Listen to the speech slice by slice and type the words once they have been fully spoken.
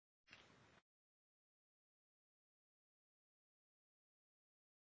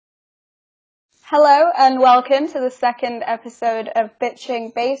Hello and welcome to the second episode of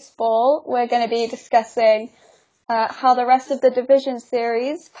Bitching Baseball. We're going to be discussing how the rest of the division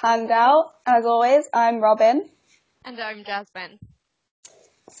series panned out. As always, I'm Robin. And I'm Jasmine.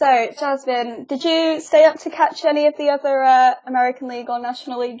 So, Jasmine, did you stay up to catch any of the other American League or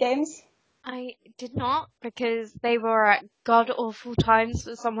National League games? I did not, because they were at god-awful times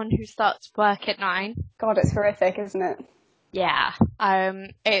for someone who starts work at 9. God, it's horrific, isn't it? Yeah.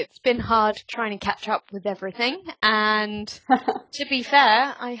 It's been hard trying to catch up with everything, and to be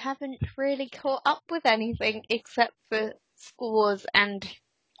fair, I haven't really caught up with anything except for scores and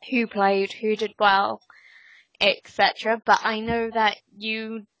who played, who did well, etc. But I know that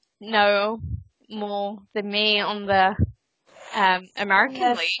you know more than me on the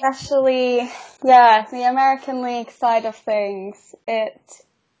American League. Especially, the American League side of things, it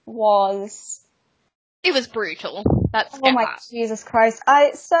was brutal. That's Oh my Jesus Christ.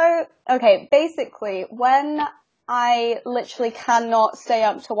 Basically, when I literally cannot stay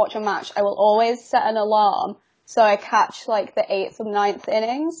up to watch a match, I will always set an alarm so I catch like the 8th and 9th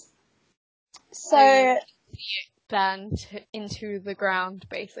innings. So burned into the ground,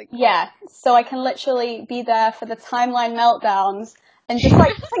 basically. Yeah, so I can literally be there for the timeline meltdowns and just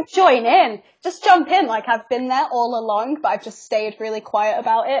join in. Just jump in like I've been there all along, but I've just stayed really quiet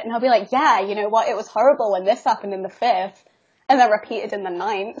about it. And I'll be like, yeah, you know what, it was horrible when this happened in the 5th, and then repeated in the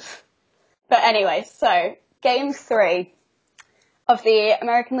 9th. But anyway, so Game 3 of the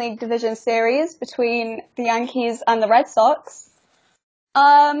American League Division Series between the Yankees and the Red Sox.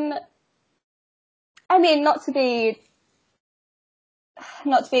 Not to be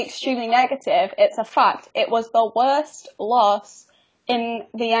extremely negative, it's a fact. It was the worst loss in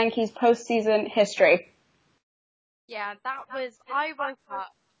the Yankees' postseason history. Yeah, I woke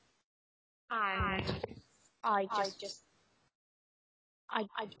up and I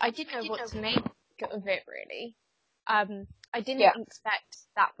didn't know what to make of it, really. I didn't expect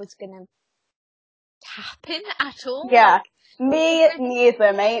that was gonna happen at all. Yeah, me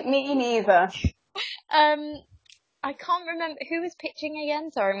neither, mate. Me neither. I can't remember who was pitching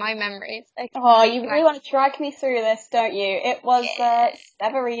again. Sorry, my memories. Oh, you really want to drag me through this, don't you? It was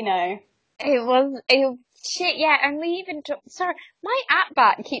Severino. Shit, yeah, and we even sorry, my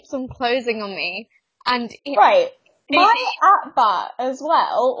at-bat keeps on closing on me, and my at-bat as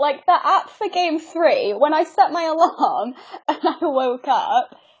well, like the app for Game 3, when I set my alarm and I woke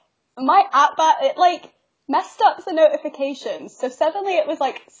up, my at-bat, it messed up the notifications. So suddenly it was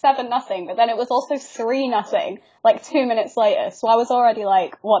 7-0, but then it was also 3-0, 2 minutes later. So I was already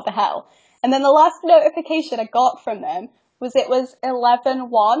like, what the hell? And then the last notification I got from them was it was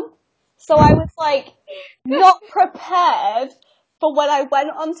 11-1. So I was not prepared for when I went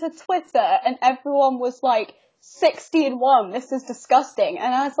onto Twitter and everyone was like, 16-1, this is disgusting.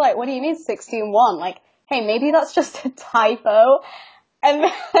 And I was like, what do you mean 16-1? Hey, maybe that's just a typo. And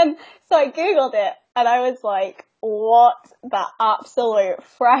then, so I Googled it, and I was like, what the absolute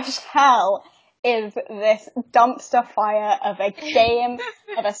fresh hell is this dumpster fire of a game,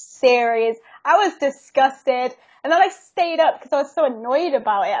 of a series? I was disgusted, and then I stayed up because I was so annoyed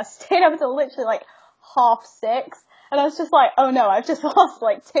about it. I stayed up until literally 6:30, and I was just like, oh no, I've just lost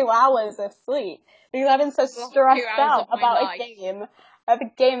 2 hours of sleep because I've been so stressed out about a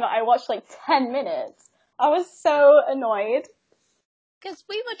game that I watched 10 minutes. I was so annoyed. Because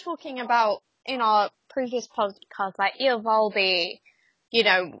we were talking about, in our previous podcast, Eovaldi,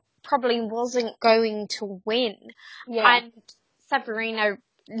 probably wasn't going to win. Yeah. And Severino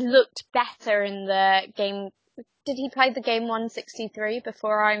looked better in the game. Did he play the game 163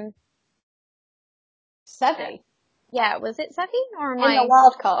 before I'm... Sevy? Yeah, was it Sevy? Or in the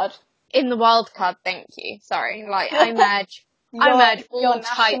wild card? In the wild card, thank you. Sorry, I merge all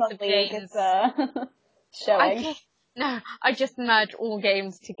types of games. Showing. I just merge all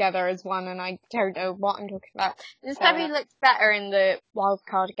games together as one, and I don't know what I'm talking about. Sevy looked better in the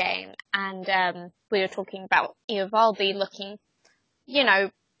wildcard game, and we were talking about Eovaldi looking,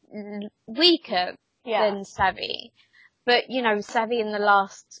 weaker than Sevy. But, Sevy in the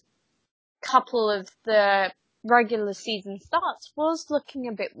last couple of the regular season starts was looking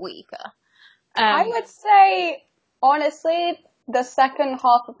a bit weaker. I would say, honestly, the second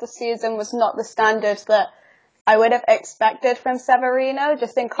half of the season was not the standard that I would have expected from Severino,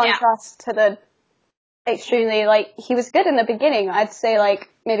 just in contrast to the extremely, he was good in the beginning. I'd say,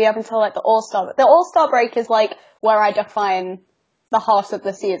 maybe up until, the All-Star. The All-Star break is, where I define the heart of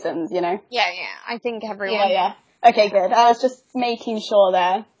the seasons, Yeah, I think everyone... Yeah. Okay, good. I was just making sure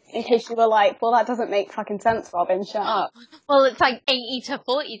there, in case you were like, well, that doesn't make fucking sense, Robin, shut up. Well, it's 80 to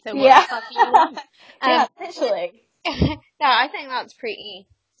 40, so what the fuck do you want? Yeah, literally. No, I think that's pretty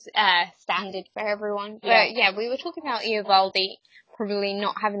standard for everyone. But yeah, we were talking about Eovaldi probably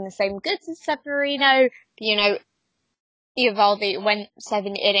not having the same goods as Severino. You know, Eovaldi went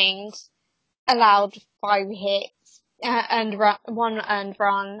 7 innings, allowed 5 hits, one earned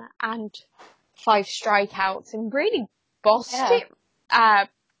run, and 5 strikeouts, and really bossed it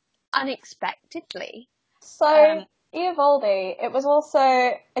unexpectedly. So, Eovaldi, it was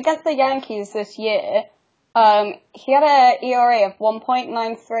also against the Yankees this year. He had a ERA of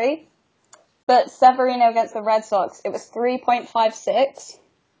 1.93, but Severino against the Red Sox, it was 3.56.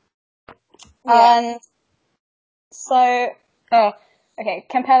 Yeah. And so,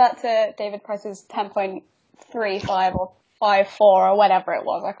 compare that to David Price's 10.35 or 5.4 or whatever it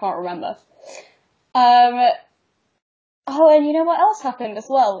was. I can't remember. And you know what else happened as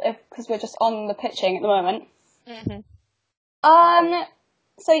well? Because we're just on the pitching at the moment. Mm-hmm.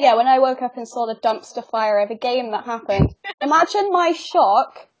 So yeah, when I woke up and saw the dumpster fire of a game that happened, imagine my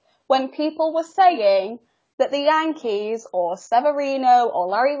shock when people were saying that the Yankees or Severino or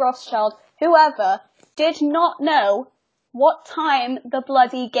Larry Rothschild, whoever, did not know what time the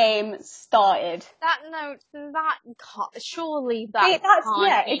bloody game started. Surely See,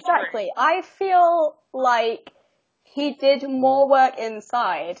 can't be exactly. true. I feel like he did more work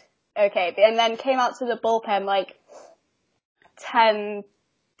inside, okay, and then came out to the bullpen like 10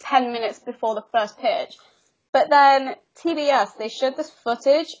 minutes before the first pitch. But then TBS, they showed this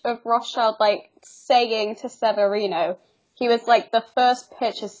footage of Rothschild saying to Severino, he was like, the first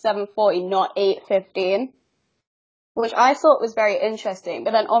pitch is 7:40, not 8:15. Which I thought was very interesting.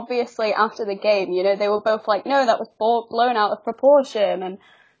 But then obviously after the game, they were both like, no, that was blown out of proportion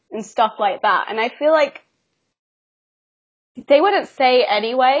and stuff like that. And I feel like they wouldn't say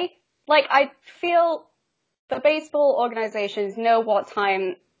anyway. Like, I feel the baseball organizations know what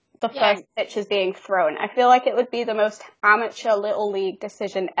time the first pitch is being thrown. I feel like it would be the most amateur little league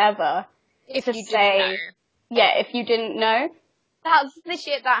decision ever if to you say, didn't know. Yeah, if you didn't know. That's the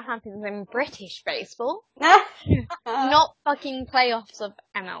shit that happens in British baseball. Not fucking playoffs of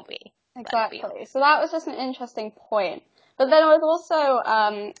MLB. Exactly. So that was just an interesting point. But then it was also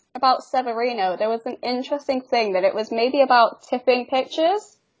about Severino. There was an interesting thing that it was maybe about tipping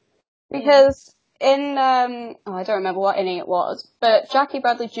pitches. Because in, I don't remember what inning it was, but Jackie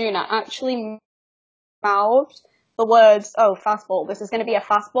Bradley Jr. actually mouthed the words, oh, fastball, this is going to be a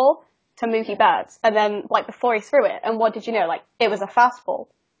fastball, to Mookie Betts. And then, before he threw it, and what did you know? It was a fastball.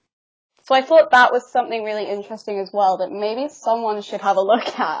 So I thought that was something really interesting as well, that maybe someone should have a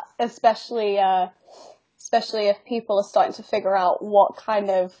look at, especially if people are starting to figure out what kind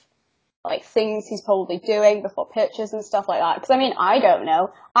of things he's probably doing before pitches and stuff like that. Because, I don't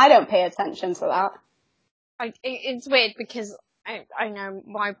know. I don't pay attention to that. It's weird because I know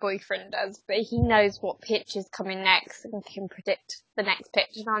my boyfriend does, but he knows what pitch is coming next and can predict the next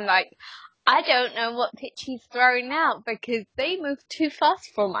pitch. And I'm like, I don't know what pitch he's throwing out because they move too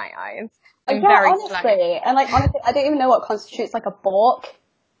fast for my eyes. I'm very honestly. slow. And, honestly, I don't even know what constitutes, a balk.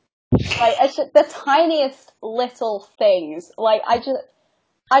 It's just the tiniest little things.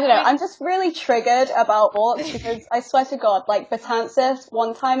 I don't know, I'm just really triggered about balks because I swear to God, Betances,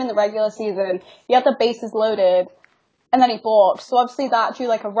 one time in the regular season, he had the bases loaded, and then he balked. So obviously that drew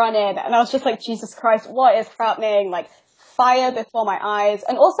a run in, and I was just like, Jesus Christ, what is happening? Fire before my eyes.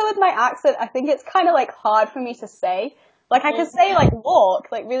 And also with my accent, I think it's kind of hard for me to say. I can say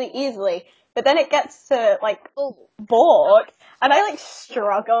walk, really easily, but then it gets to balk, and I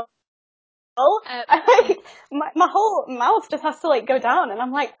struggle. My whole mouth just has to go down, and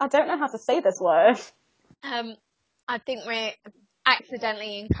I'm like, I don't know how to say this word. I think we're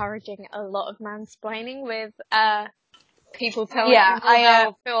accidentally encouraging a lot of mansplaining with people telling people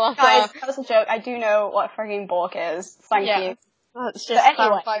they'll feel off. Guys, that was a joke. I do know what frigging balk is. Thank you. Let's just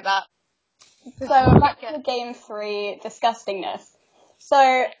clarify that. So back to Game 3 disgustingness.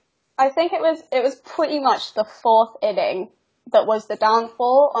 So I think it was pretty much the fourth inning that was the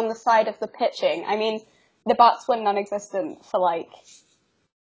downfall on the side of the pitching. The bats were non-existent for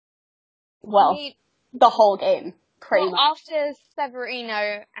the whole game, pretty much. After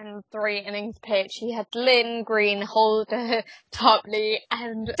Severino and 3 innings pitch, he had Lynn, Green, Holder, Topley,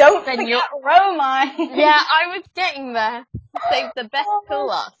 and don't forget Romine. Yeah, I was getting there. Save the best till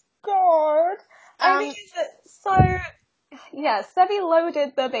last. God. Sevy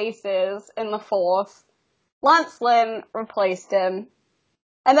loaded the bases in the fourth. Lance Lynn replaced him.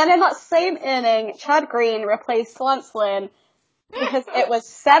 And then in that same inning, Chad Green replaced Lance Lynn because it was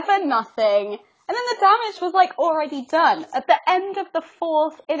 7-0. And then the damage was already done. At the end of the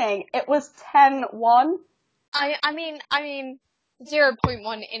fourth inning, it was 10-1. I mean,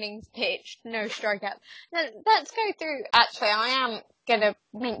 0.1 innings pitched, no strikeout. Now, let's go through, actually, I am gonna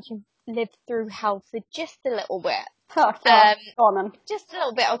make you live through hell for just a little bit. Oh, God. Go on then. Just a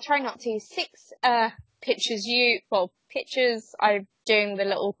little bit. I'll try not to. 6 pictures pictures. I'm doing the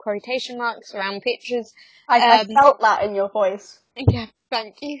little quotation marks around pictures. I felt that in your voice. Yeah,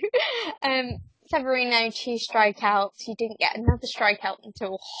 thank you. Severino, 2 strikeouts. He didn't get another strikeout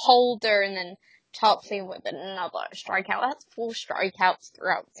until Holder, and then Topsy with another strikeout. That's 4 strikeouts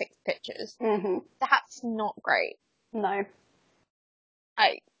throughout 6 pitches. Mm-hmm. That's not great. No.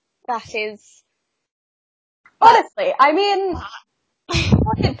 That is... Honestly, I mean,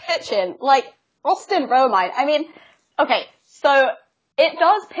 fucking pitching, like, Austin Romine. I mean, okay, so it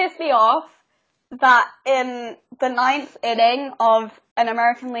does piss me off that in the 9th inning of an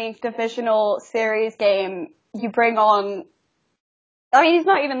American League Divisional Series game, you bring on, I mean, he's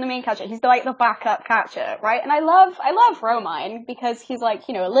not even the main catcher, he's like the backup catcher, right? And I love Romine because he's like,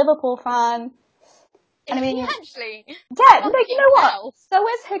 you know, a Liverpool fan. And I mean, actually, yeah, no, you know what? So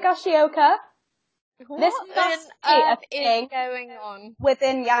is Higashioka. This is going on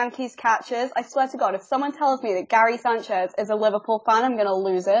within Yankees catchers. I swear to God, if someone tells me that Gary Sanchez is a Liverpool fan, I'm gonna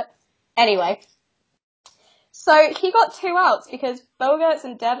lose it. Anyway. So he got 2 outs because Bogaerts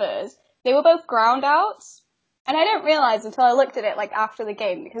and Devers, they were both ground outs. And I didn't realize until I looked at it like after the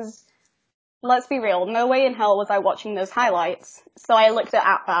game because, let's be real, no way in hell was I watching those highlights. So I looked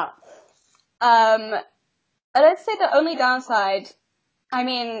at that. And I'd say the only downside, I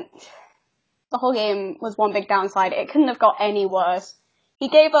mean, the whole game was one big downside. It couldn't have got any worse. He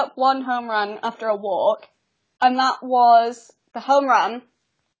gave up 1 home run after a walk, and that was the home run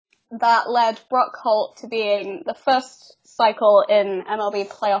that led Brock Holt to being the first cycle in MLB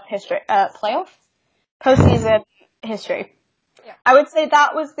playoff history, postseason history. Yeah. I would say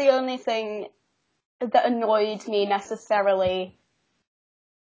that was the only thing that annoyed me necessarily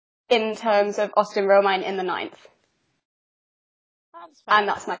in terms of Austin Romine in the 9th. And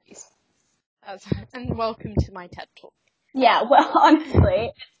that's my piece. And welcome to my TED Talk. Yeah, well,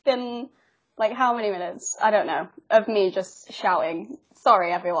 honestly, it's been, like, how many minutes? I don't know, of me just shouting.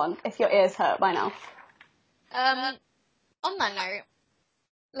 Sorry, everyone, if your ears hurt by now. On that note,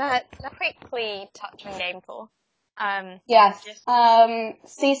 let's quickly touch on Game 4. Yes,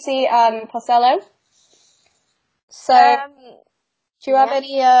 CC and Porcello. So, do you have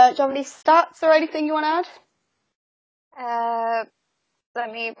any stats or anything you want to add?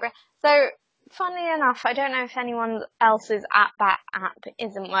 So, funnily enough, I don't know if anyone else's at-bat app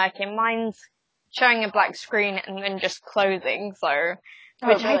isn't working. Mine's showing a black screen and then just closing, so...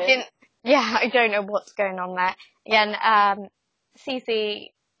 Which I didn't... Yeah, I don't know what's going on there. Again,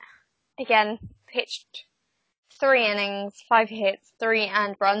 CC, again, pitched 3 innings, 5 hits, 3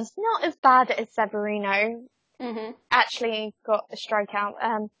 earned runs. Not as bad as Severino. Mm-hmm. Actually got a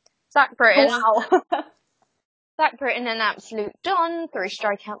strikeout. Zach Britton. Wow. Zach Britton, an absolute don, 3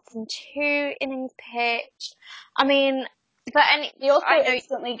 strikeouts and 2 innings pitched. I mean, but he also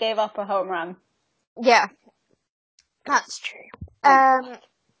instantly gave up a home run. Yeah, that's true. That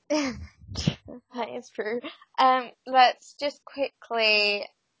is true. Let's just quickly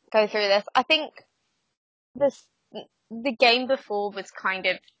go through this. I think the game before was kind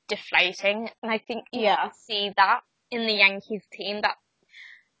of deflating, and I think you see that in the Yankees team, that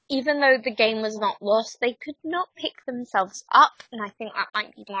even though the game was not lost, they could not pick themselves up, and I think that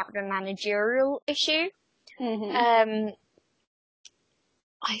might be more of a managerial issue. Mm-hmm.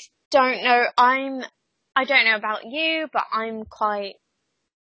 I don't know. I don't know about you, but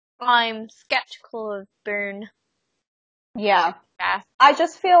I'm skeptical of Boone. Yeah. I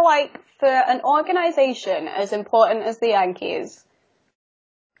just feel like for an organization as important as the Yankees,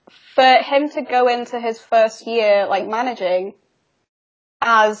 for him to go into his first year, like, managing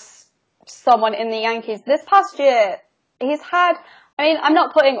as someone in the Yankees, this past year, he's had, I mean, I'm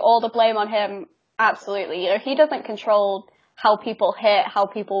not putting all the blame on him, absolutely, you know, he doesn't control how people hit, how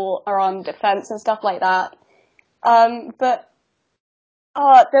people are on defense and stuff like that. But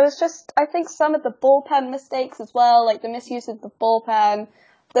there was just, I think, some of the bullpen mistakes as well, like the misuse of the bullpen,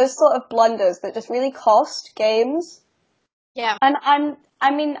 those sort of blunders that just really cost games. Yeah. And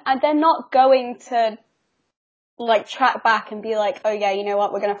I mean, they're not going to, like, track back and be like, oh yeah, you know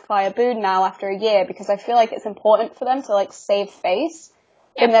what, we're going to fire Boone now after a year, because I feel like it's important for them to, like, save face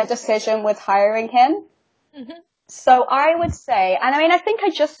in their decision with hiring him. Mm-hmm. So I would say, and I mean, I think I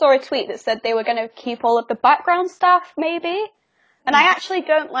just saw a tweet that said they were going to keep all of the background staff, maybe. And I actually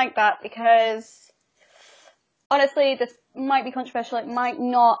don't like that because, honestly, this might be controversial, it might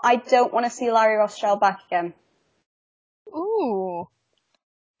not. I don't want to see Larry Rothschild back again. Ooh.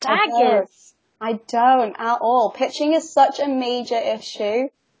 I don't at all. Pitching is such a major issue.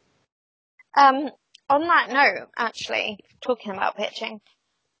 on that note, actually, talking about pitching,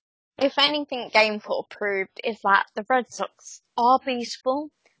 if anything Game 4 proved is that the Red Sox are beatable.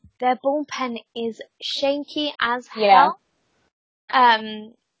 Their bullpen is shaky as hell.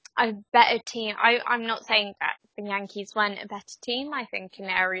 A better team. I'm not saying that the Yankees weren't a better team. I think in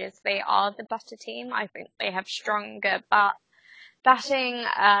areas they are the better team. I think they have stronger batting,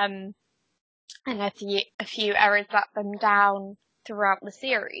 and a few errors let them down throughout the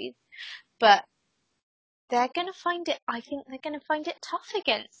series. But they're gonna find it. I think they're gonna find it tough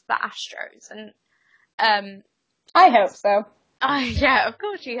against the Astros, and I hope so. yeah, of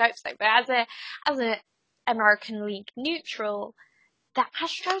course you hope so. But as a American League neutral, the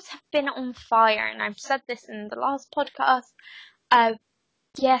Astros have been on fire, and I've said this in the last podcast.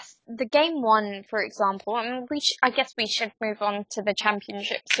 Yes, the game one, for example, and I guess we should move on to the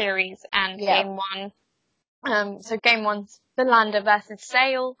championship series and game one. So game one's Verlander versus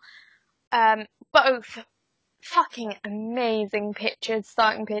Sale. Both fucking amazing pitchers,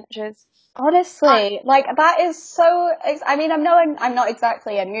 starting pitchers. Honestly, that is so. I mean, I'm not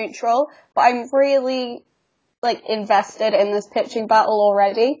exactly a neutral, but I'm really invested in this pitching battle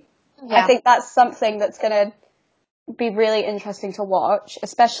already. Yeah. I think that's something that's gonna be really interesting to watch,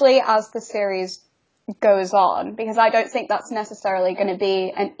 especially as the series goes on, because I don't think that's necessarily going to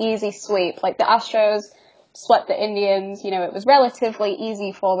be an easy sweep. Like the Astros swept the Indians, it was relatively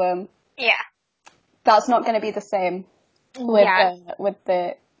easy for them. Yeah. That's not going to be the same with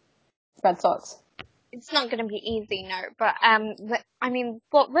the Red Sox. It's not going to be easy, no. But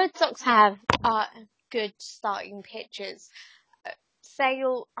what Red Sox have are good starting pitchers.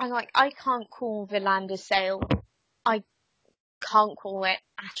 Sale, I can't call Verlander Sale. I can't call it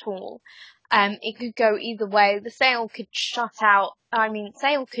at all. It could go either way. Sale could shut out the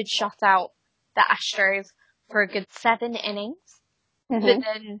Astros for a good 7 innings. Mm-hmm. But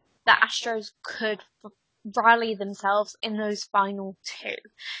then the Astros could rally themselves in those final 2.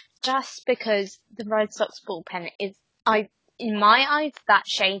 Just because the Red Sox bullpen is, in my eyes, that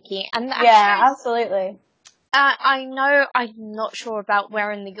shaky. And the Astros, absolutely. I know I'm not sure about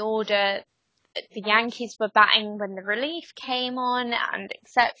where in the order the Yankees were batting when the relief came on and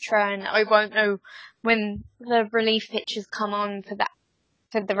etc. And I won't know when the relief pitchers come on for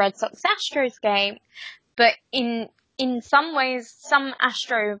the Red Sox Astros game. But in some ways, some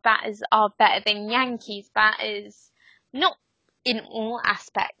Astro batters are better than Yankees batters. Not in all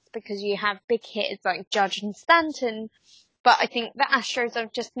aspects, because you have big hitters like Judge and Stanton. But I think the Astros are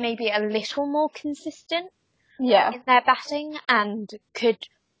just maybe a little more consistent in their batting and could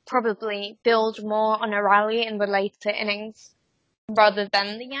probably build more on a rally in the later innings rather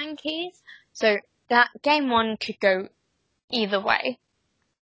than the Yankees. So that game one could go either way.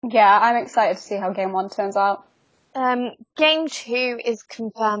 Yeah, I'm excited to see how game one turns out. Game two is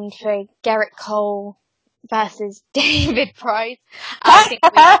confirmed for Gerrit Cole versus David Price.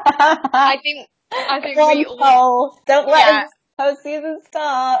 I think we all... Cole. Don't let his postseason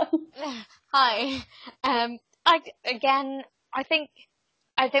start. Hi.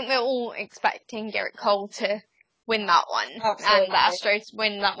 I think we're all expecting Gerrit Cole to win that one. Absolutely. And the Astros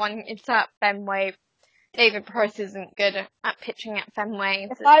win that one. It's at Fenway. David Price isn't good at pitching at Fenway.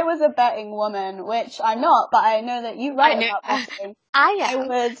 If I was a betting woman, which I'm not, but I know that you write about betting, I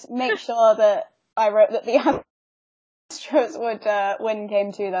would make sure that I wrote that the Astros would win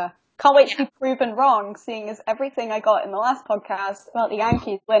game 2 there. Can't wait to be proven wrong, seeing as everything I got in the last podcast about the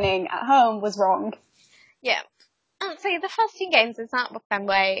Yankees winning at home was wrong. Yeah. So the first 2 games is at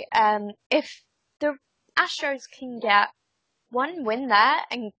Fenway. If the Astros can get one win there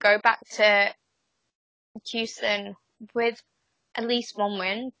and go back to Houston with at least one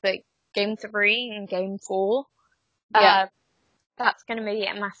win for game 3 and game 4, that's going to be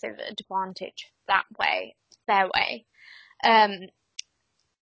a massive advantage their way.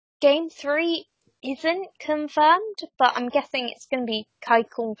 Game 3 isn't confirmed, but I'm guessing it's going to be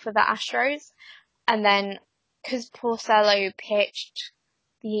Keuchel for the Astros, and then because Porcello pitched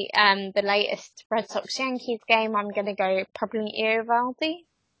the latest Red Sox Yankees game, I'm going to go probably Eovaldi.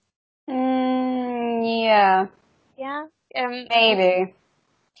 Yeah. Yeah? Maybe.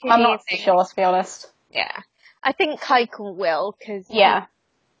 I'm not too sure, to be honest. Yeah. I think Keuchel will, because... Yeah.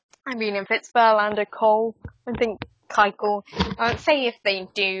 If it's Verlander Cole, I think Keuchel... I would say if they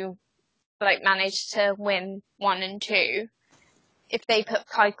do, manage to win 1 and 2, if they put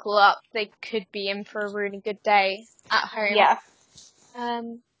Keuchel up, they could be in for a really good day at home. Yeah.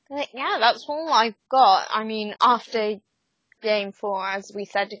 But yeah, that's all I've got. After game 4, as we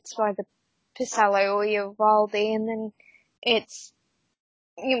said, it's either Porcello or Eovaldi, and then it's,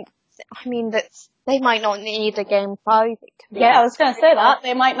 They might not need a game 5. Yeah, I was going to say that.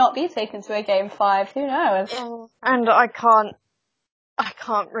 They might not be taken to a game 5. Who knows? And I can't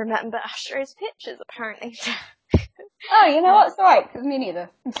remember Astros pitches, apparently. Oh, you know what? It's alright, because me neither.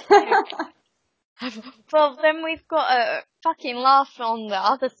 Well, then we've got a fucking laugh on the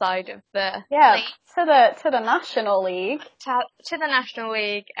other side of the Yeah, league. to the National League. To the National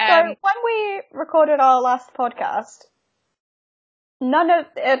League. So, when we recorded our last podcast, none of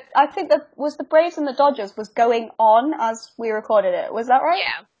it, I think the Braves and the Dodgers was going on as we recorded it. Was that right?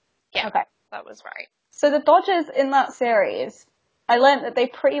 Yeah. Okay. That was right. So the Dodgers in that series, I learned that they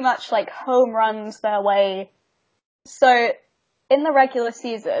pretty much like home runs their way. So in the regular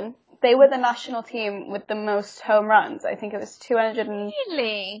season, they were the national team with the most home runs. I think it was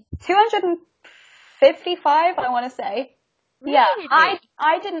 255, I want to say. Really? Yeah,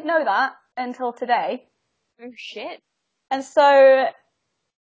 I didn't know that until today. Oh shit. And so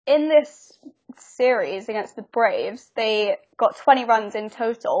in this series against the Braves, they got 20 runs in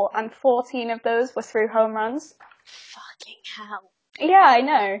total, and 14 of those were through home runs. Fucking hell. Yeah, I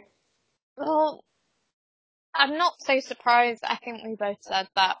know. Well, I'm not so surprised. I think we both said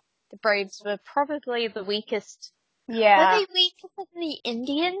that the Braves were probably the weakest. Yeah. Were they weaker than the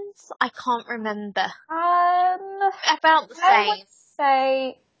Indians? I can't remember. About the same. I would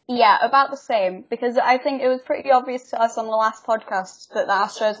say, yeah, about the same, because I think it was pretty obvious to us on the last podcast that the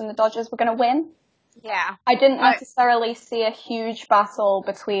Astros and the Dodgers were going to win. Yeah. I didn't necessarily see a huge battle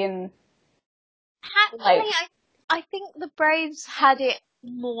between... Actually, I think the Braves had it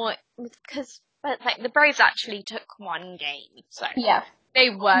more, because the Braves actually took one game, so yeah. They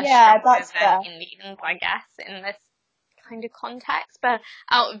were stronger than Indians, I guess, in this kind of context, but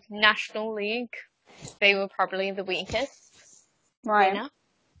out of National League, they were probably the weakest. Right.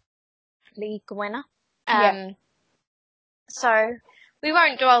 League winner. Yeah. So, we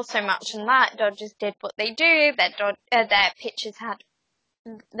won't dwell so much on that. Dodgers did what they do. Their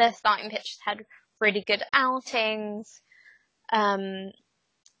starting pitchers had really good outings.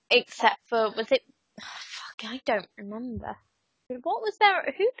 Except for, I don't remember. Who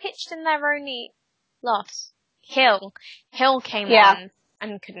pitched in their only loss? Hill. Hill came on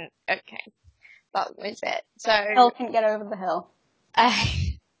and couldn't, okay. That was it. So. Hill couldn't get over the hill.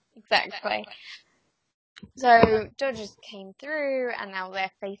 Exactly. So, Dodgers came through, and now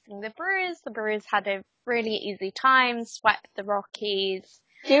they're facing the Brewers. The Brewers had a really easy time, swept the Rockies.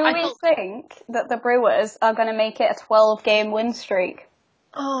 Do we think that the Brewers are going to make it a 12-game win streak?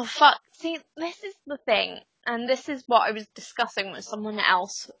 Oh, fuck. See, this is the thing, and this is what I was discussing with someone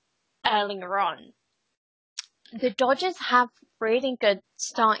else earlier on. The Dodgers have really good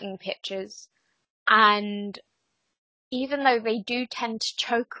starting pitchers, and even though they do tend to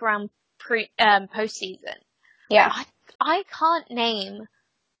choke around postseason, I can't name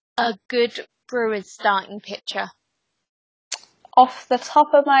a good Brewers starting pitcher. Off the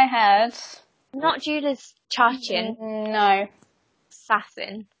top of my head. Not Julius Chachin. No.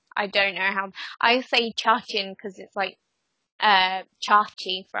 Sassin. I don't know how. I say Chachin because it's like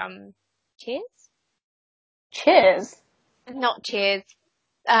Chachi from Cheers? Cheers? Not Cheers.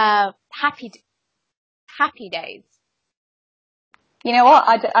 Happy Days. You know what?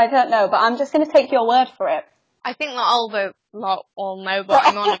 I don't know, but I'm just going to take your word for it. I think that all know what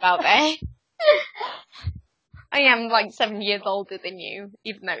I'm on about there. I am like 7 years older than you,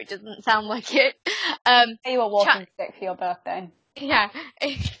 even though it doesn't sound like it. You were walking stick for your birthday. Yeah,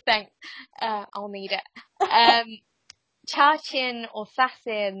 thanks. I'll need it. Chachin or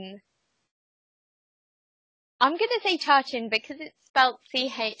Sassin. I'm gonna say Chachin because it's spelled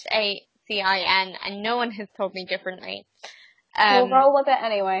Chacin, and no one has told me differently. We'll roll with it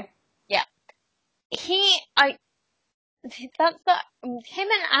anyway. Yeah. Him and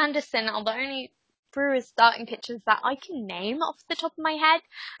Anderson are the only Brewers starting pitchers that I can name off the top of my head,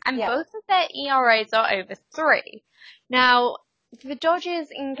 and both of their ERAs are over 3. Now, the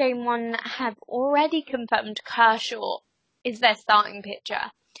Dodgers in Game 1 have already confirmed Kershaw is their starting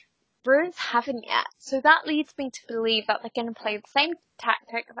pitcher. Brewers haven't yet, so that leads me to believe that they're going to play the same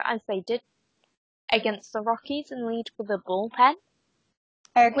tactic as they did against the Rockies and lead with a bullpen.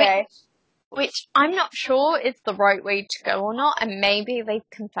 Okay. Which I'm not sure is the right way to go or not, and maybe they've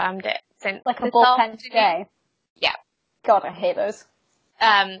confirmed it since like a bullpen today. Yeah. God, I hate those.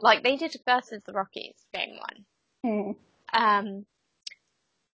 Like they did versus the Rockies Game 1.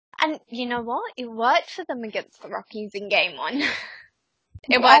 And you know what? It worked for them against the Rockies in Game 1.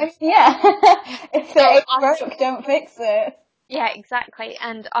 It worked. Yeah. If it ain't broke, don't fix it. Yeah, exactly.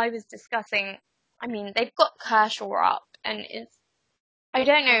 And I was discussing, they've got Kershaw up, and I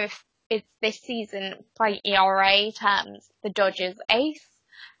don't know if it's this season by ERA terms, the Dodgers ace.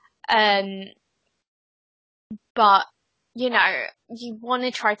 But, you want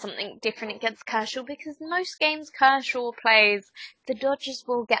to try something different against Kershaw, because most games Kershaw plays, the Dodgers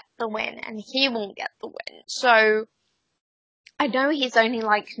will get the win and he won't get the win. So, I know he's only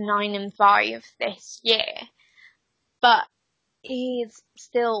 9-5 this year, but he's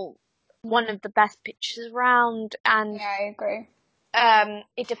still one of the best pitchers around, and yeah, I agree.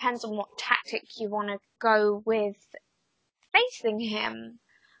 It depends on what tactic you want to go with facing him.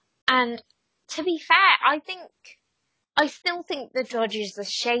 And to be fair, I still think the Dodgers are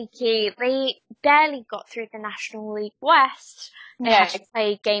shaky. They barely got through the National League West. They had to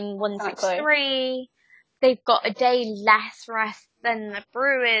play game 163. They've got a day less rest than the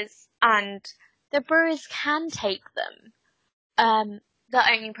Brewers, and the Brewers can take them. The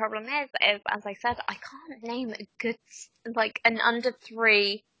only problem is, as I said, I can't name a good, an under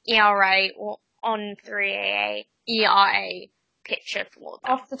 3 ERA or on 3 ERA pitcher for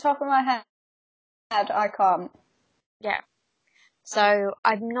them. Off the top of my head, I can't. Yeah. So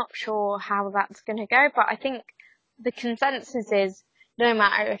I'm not sure how that's going to go, but I think the consensus is no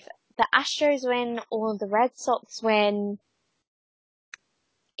matter if the Astros win or the Red Sox win,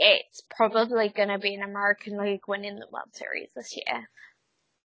 it's probably going to be an American League winning the World Series this year.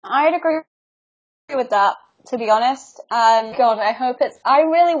 I'd agree with that, to be honest. God, I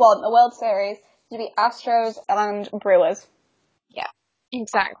really want the World Series to be Astros and Brewers. Yeah,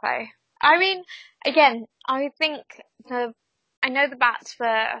 exactly. I mean, again, I think I know the bats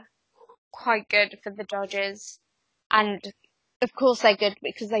were quite good for the Dodgers, and of course they're good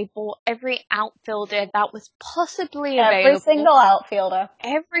because they bought every outfielder that was possibly available. Every single outfielder.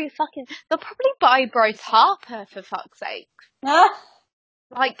 They'll probably buy Bryce Harper, for fuck's sake.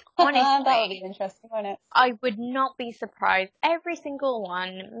 Honestly. That would be interesting, wouldn't it? I would not be surprised. Every single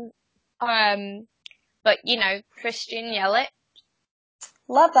one. But, Christian Yelich.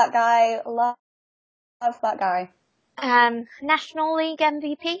 Love that guy. Love that guy. National League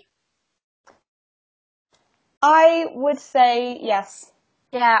MVP? I would say yes.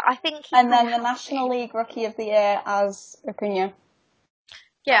 Yeah, I think and then the National League Rookie of the Year as Acuna.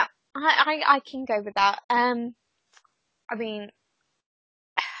 Yeah, I can go with that. I mean,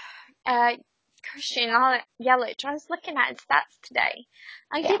 Christian Yelich, I was looking at his stats today.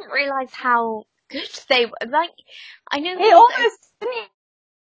 I didn't realise how good they were. I knew he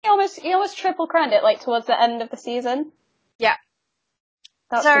almost triple crowned it towards the end of the season. Yeah.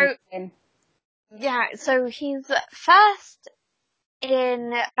 That's insane. Yeah, so he's first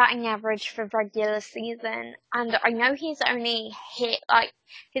in batting average for regular season, and I know he's only hit,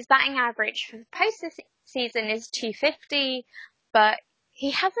 his batting average for the postseason is 250, but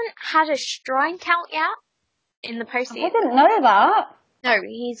he hasn't had a strikeout yet in the postseason. I didn't know that. No,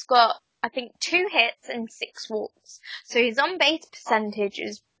 he's got, I think, 2 hits and 6 walks. So his on-base percentage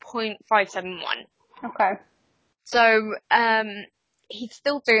is .571. Okay. So, he's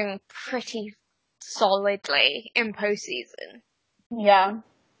still doing pretty solidly in postseason. Yeah.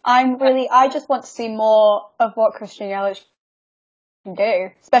 I just want to see more of what Christian Yelich can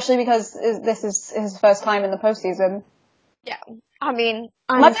do, especially because this is his first time in the postseason. Yeah. I mean,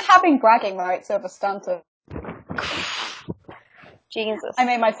 imagine having bragging rights over Stanton. Jesus. I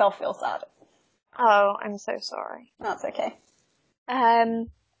made myself feel sad. Oh, I'm so sorry. That's okay. And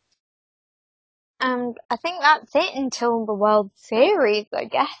I think that's it until the World Series, I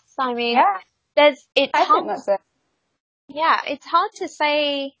guess. I mean, I think that's it. Yeah, it's hard to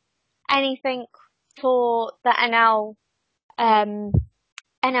say anything for the NL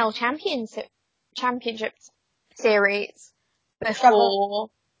Championship Series before.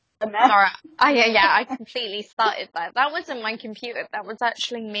 Sorry. I completely started that. That wasn't my computer. That was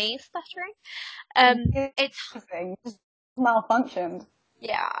actually me stuttering. It's malfunctioned.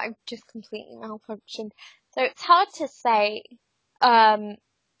 Yeah, I've just completely malfunctioned. So it's hard to say,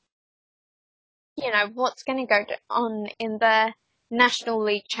 what's going to go on in the National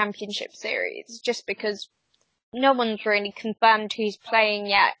League Championship Series, just because no one's really confirmed who's playing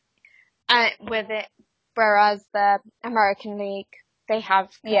yet with it, whereas the American League, they have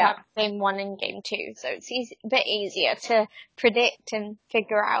game 1 and game 2, so it's a bit easier to predict and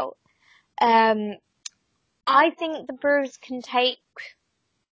figure out. I think the Brewers can take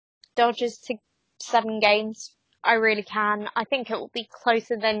Dodgers to 7 games. I really can. I think it will be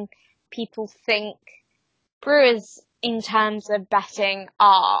closer than people think. Brewers, in terms of betting,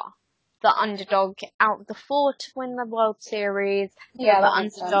 are the underdog out of the 4 to win the World Series. Yeah, the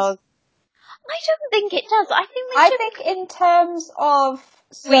underdog. I don't think it does. I think in terms of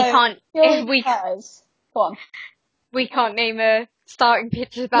Go on. We can't name a starting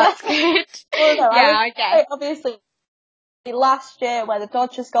pitcher that's good. I guess. Obviously, last year where the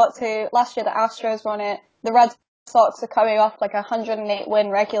Dodgers got to, last year the Astros won it, the Red Sox are coming off like a 108 win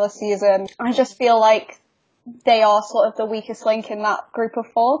regular season. I just feel like they are sort of the weakest link in that group of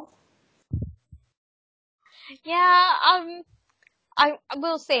four. Yeah, I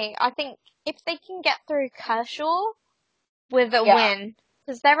will see. I think if they can get through Kershaw with a win,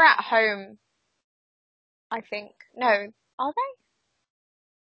 because they're at home, I think. No, are they?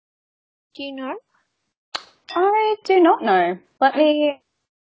 Do you know? I do not know. Let me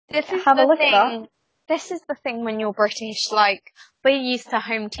have a look at that. This is the thing when you're British, like, we're used to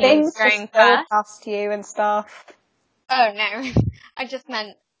home Things teams going just go first. past you and stuff. Oh no, I just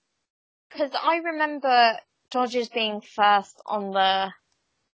meant, because I remember Dodgers being first on the...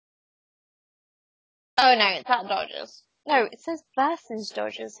 Oh no, it's at Dodgers. No, it says versus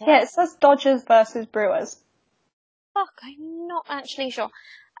Dodgers here. Yeah, it says Dodgers versus Brewers. Fuck, I'm not actually sure.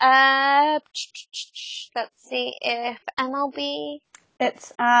 Let's see if MLB...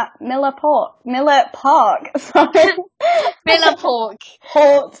 It's at Miller Park. Sorry. Miller Park.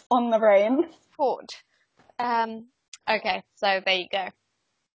 Port on the brain. Port. Okay, so there you go.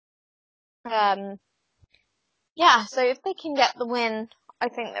 Yeah, so if they can get the win, I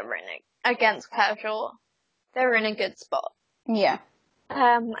think they're in it against Kershaw. They're in a good spot. Yeah.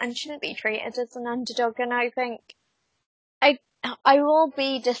 And shouldn't be treated as an underdog, and I think I will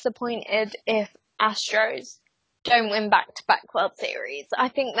be disappointed if Astros don't win back-to-back World Series. I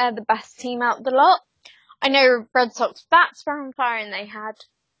think they're the best team out of the lot. I know Red Sox bats were on fire and they had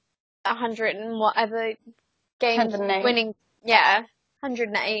 100 and whatever games 108. winning,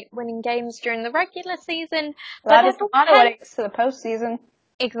 108 winning games during the regular season. That doesn't matter when it gets to the postseason.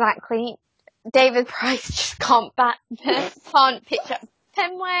 Exactly. David Price just can't can't pitch up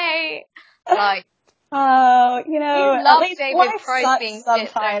Fenway. Like, at least David life Price sucks being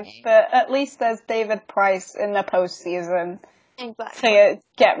sometimes, fit, but at least there's David Price in the postseason. Exactly. To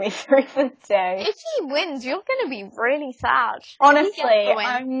get me through the day. If he wins, you're gonna be really sad.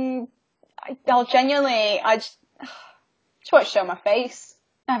 Honestly, I'll genuinely, I just won't show my face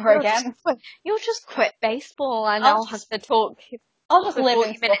ever again. You'll just quit baseball and I'll have to talk. I'll just live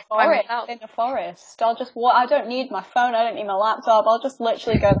in a forest. I don't need my phone, I don't need my laptop, I'll just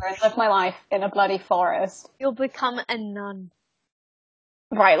literally go there and live my life in a bloody forest. You'll become a nun.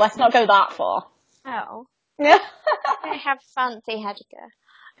 Right, let's not go that far. Oh. Yeah. I have fancy headgear.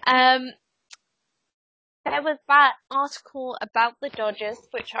 There was that article about the Dodgers,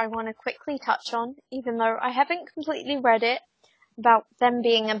 which I want to quickly touch on, even though I haven't completely read it, about them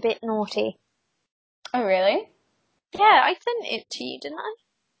being a bit naughty. Oh, really? Yeah, I sent it to you, didn't I?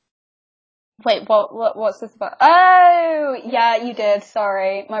 Wait, what's this about? Oh, yeah, you did.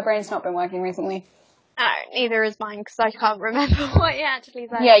 Sorry. My brain's not been working recently. No, neither is mine, because I can't remember what it actually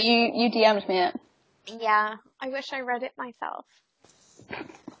said. Yeah, you DM'd me it. Yeah, I wish I read it myself.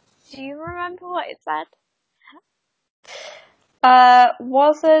 Do you remember what it said?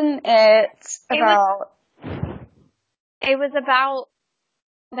 Wasn't it about... It was about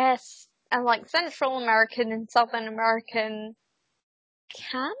this, like, Central American and Southern American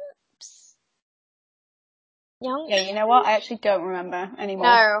camps? Yeah, you know what? I actually don't remember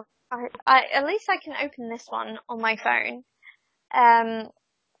anymore. No. At least I can open this one on my phone.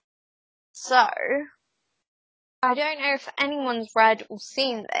 So, I don't know if anyone's read or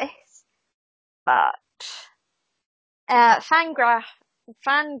seen this, but, Fangraphs,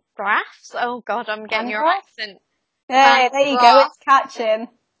 oh god, I'm getting your accent. Hey, there you go, it's catching.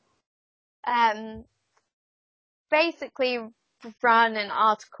 Basically ran an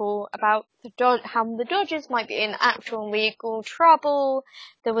article about how the Dodgers might be in actual legal trouble.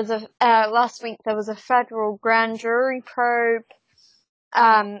 There was last week there was a federal grand jury probe,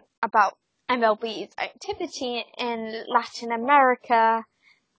 about MLB's activity in Latin America,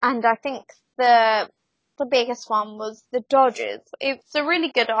 and I think the biggest one was the Dodgers. It's a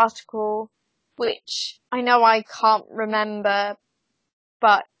really good article, which I know I can't remember,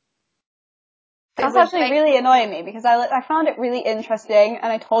 but that's actually really annoying me because I found it really interesting,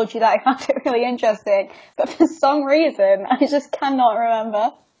 and I told you that I found it really interesting, but for some reason I just cannot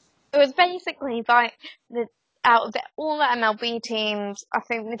remember. It was basically like out of all the MLB teams, I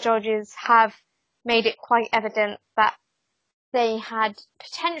think the Dodgers have made it quite evident that they had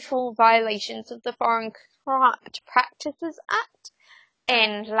potential violations of the Foreign Corrupt Practices Act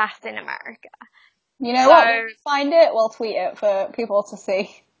in Latin America. You know what? We'll find it, we'll tweet it for people to see.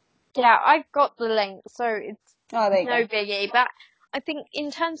 Yeah, I've got the link, so it's no biggie. But I think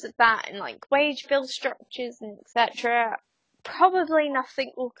in terms of that and like wage bill structures and etc., probably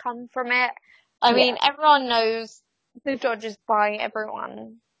nothing will come from it. I mean, everyone knows the Dodgers buy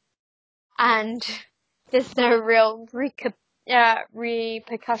everyone, and there's no real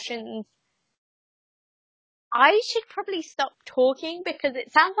repercussions. I should probably stop talking because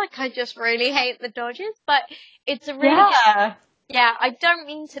it sounds like I just really hate the Dodgers, but it's a really good... Yeah, I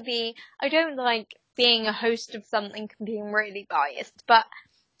don't like being a host of something and being really biased, but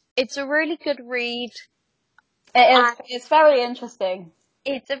it's a really good read. It's very interesting.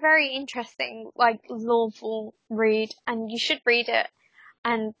 It's a very interesting, lawful read, and you should read it,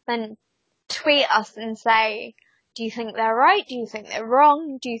 and then tweet us and say, do you think they're right? Do you think they're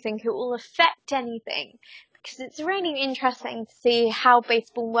wrong? Do you think it will affect anything? Because it's really interesting to see how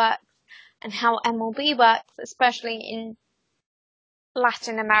baseball works and how MLB works, especially in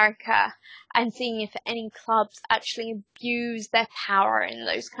Latin America, and seeing if any clubs actually abuse their power in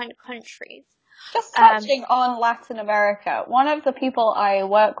those kind of countries. Just touching on Latin America, one of the people I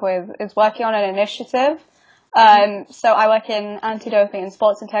work with is working on an initiative. So I work in anti-doping and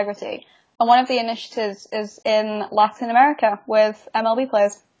sports integrity. And one of the initiatives is in Latin America with MLB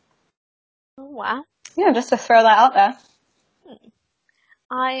players. Oh, wow. Yeah, just to throw that out there.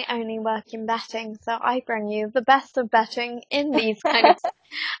 I only work in betting, so I bring you the best of betting in these kind of...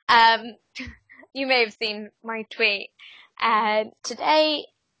 you may have seen my tweet. Today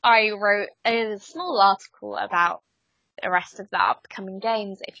I wrote a small article about the rest of the upcoming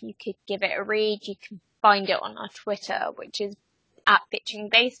games. If you could give it a read, you can find it on our Twitter, which is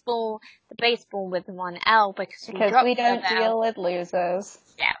 @pitchingbaseball, the baseball with one L, because we don't deal with losers.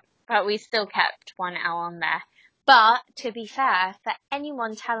 Yeah, but we still kept one L on there. But, to be fair, for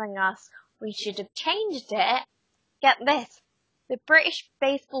anyone telling us we should have changed it, get this. The British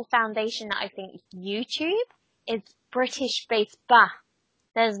Baseball Foundation, I think YouTube, is British Baseball.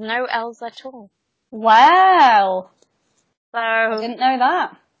 There's no L's at all. Wow. So, I didn't know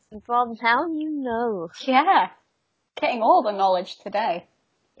that. Well, now you know. Yeah. Getting all the knowledge today.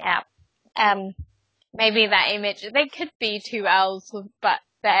 Yeah. Maybe that image, they could be two L's, but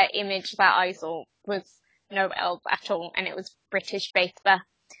the image that I saw was no L's at all, and it was British Baseball.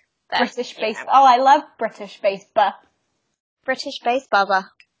 British Baseball. Oh, I love British Baseball. British Baseball.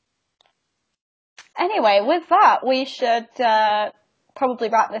 Anyway, with that, we should probably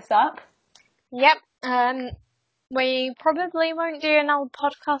wrap this up. Yep. We probably won't do another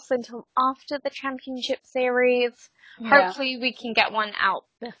podcast until after the Championship Series. Yeah. Hopefully we can get one out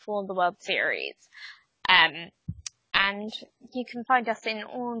before the World Series. And you can find us in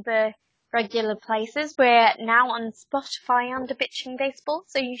all the regular places. We're now on Spotify under Pitching Baseball,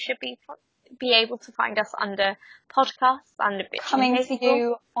 so you should be able to find us under podcasts, under Pitching Coming Baseball. to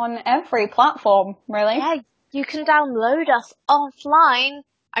you on every platform, really. Yeah, you can download us online,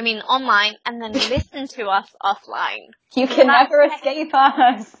 and then listen to us offline. You can never escape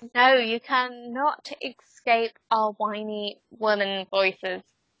us. No, you cannot escape our whiny woman voices.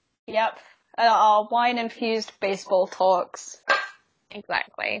 Yep. Our wine-infused baseball talks.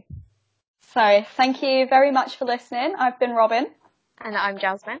 Exactly. So, thank you very much for listening. I've been Robin. And I'm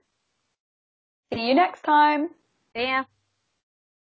Jasmine. See you next time. See ya.